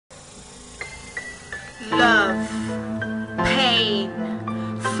Love, pain,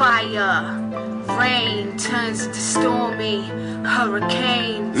 fire, rain turns into stormy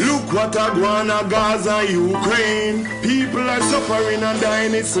hurricanes. Look what a guana Gaza, Ukraine. People are suffering and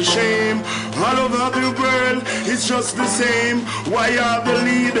dying, it's a shame. All over the world, it's just the same. Why are the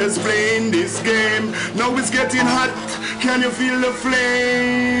leaders playing this game? Now it's getting hot, can you feel the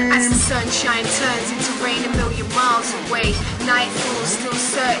flame? As the sunshine turns into rain a million miles away, nightfall still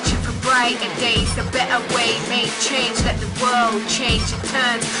searching for brighter days. A better way, make change, let the world change. It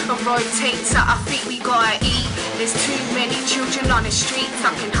turns and rotates at our feet, we gotta eat. There's too many children on the streets, I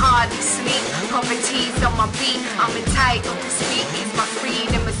can hardly sleep. Poverty's on my beat, I'm entitled to speak, it's my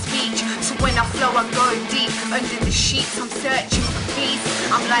freedom of speech. So when I flow I go deep, under the sheets I'm searching for peace.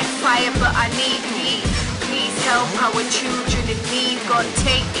 I'm like fire but I need heat. Please help our children in need. God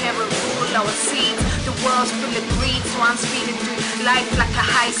take care of all our seeds. The world's full of greed, so I'm speeding through life like a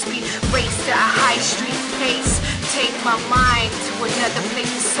high-speed race at a high street pace. Take my mind to another place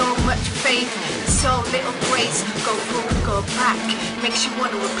with so much faith and so little grace. Go forward, go back, makes you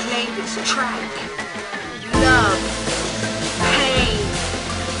want to replay this track. Love, pain,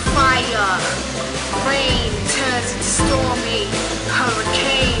 fire, rain turns into stormy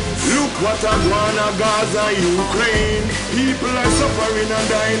hurricanes. Look what a guana Gaza, Ukraine. People are suffering and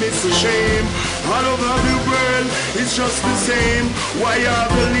dying, it's a shame. All over the world, it's just the same. Why are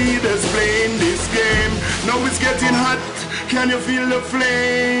the leaders playing this game? Now it's getting hot, can you feel the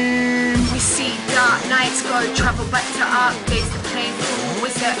flame? We see dark nights go, travel back to arc days. The plane fall,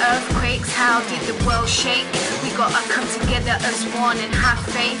 was there earthquakes? How did the world shake? We gotta come together as one and have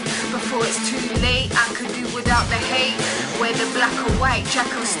faith before it's too late. I could do without the hate. Whether black or white,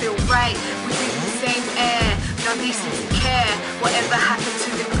 Jacko's still right. We breathe the same air, no reason to care. Whatever happened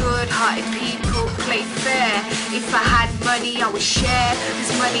to the good-hearted people, play fair. If I had money, I would share.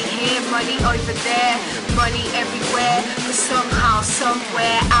 There's money here, money over there, money everywhere. But somehow,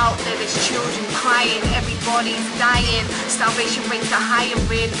 somewhere out there, there's children crying, everybody's dying. Starvation rates are higher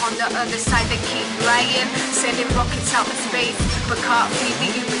in. On the other side, they keep lying, sending rockets out of space, but can't feed the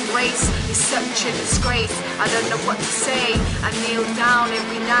human race. It's such a disgrace, I don't know what to say. I kneel down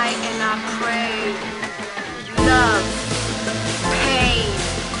every night and I pray. Love, pain,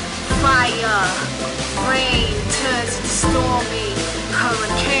 fire, rain turns into stormy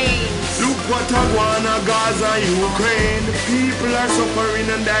hurricanes. Look what a guana Gaza, Ukraine. People are suffering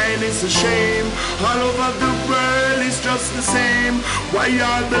and dying, it's a shame. All over the world, it's just the same. Why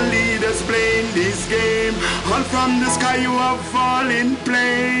are the leaders playing this game? All from the sky you have fallen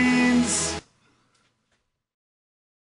planes.